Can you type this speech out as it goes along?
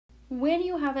when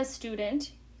you have a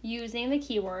student using the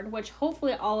keyboard, which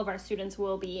hopefully all of our students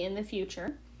will be in the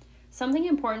future, something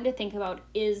important to think about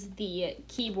is the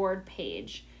keyboard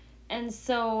page. And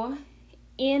so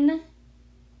in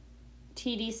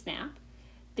TD Snap,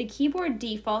 the keyboard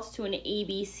defaults to an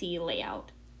ABC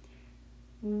layout.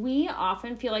 We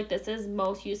often feel like this is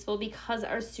most useful because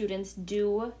our students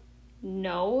do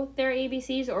know their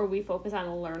ABCs, or we focus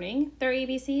on learning their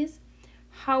ABCs.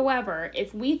 However,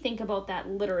 if we think about that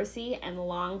literacy and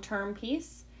long-term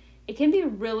piece, it can be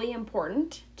really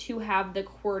important to have the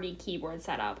QWERTY keyboard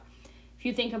set up. If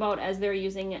you think about as they're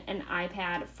using an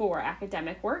iPad for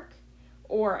academic work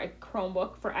or a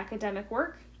Chromebook for academic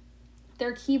work,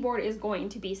 their keyboard is going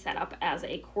to be set up as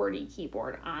a QWERTY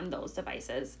keyboard on those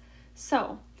devices.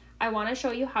 So I want to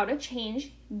show you how to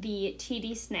change the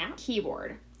TD Snap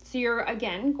keyboard. So you're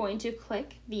again going to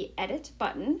click the edit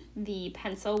button, the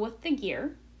pencil with the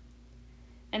gear,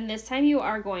 and this time you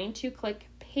are going to click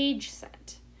page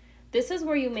set. This is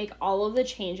where you make all of the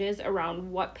changes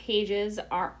around what pages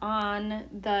are on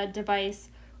the device,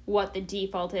 what the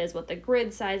default is, what the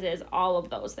grid size is, all of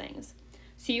those things.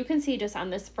 So you can see just on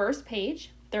this first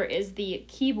page, there is the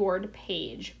keyboard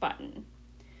page button.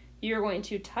 You're going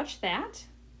to touch that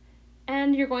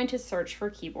and you're going to search for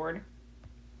keyboard.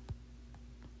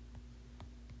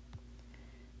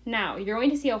 Now, you're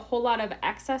going to see a whole lot of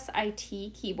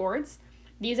XSIT keyboards.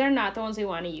 These are not the ones we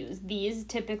want to use. These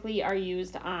typically are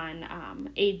used on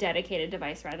a dedicated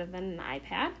device rather than an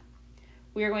iPad.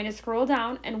 We are going to scroll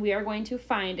down and we are going to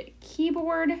find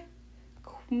keyboard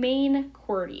main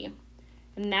QWERTY.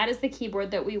 And that is the keyboard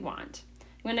that we want.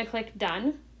 I'm going to click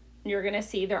done. You're going to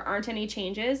see there aren't any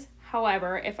changes.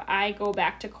 However, if I go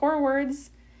back to core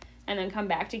words and then come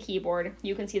back to keyboard,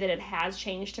 you can see that it has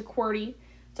changed to QWERTY.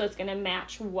 So it's going to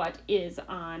match what is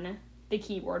on the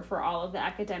keyboard for all of the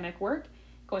academic work,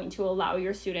 going to allow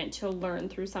your student to learn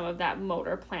through some of that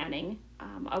motor planning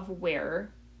of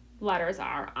where letters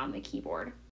are on the keyboard.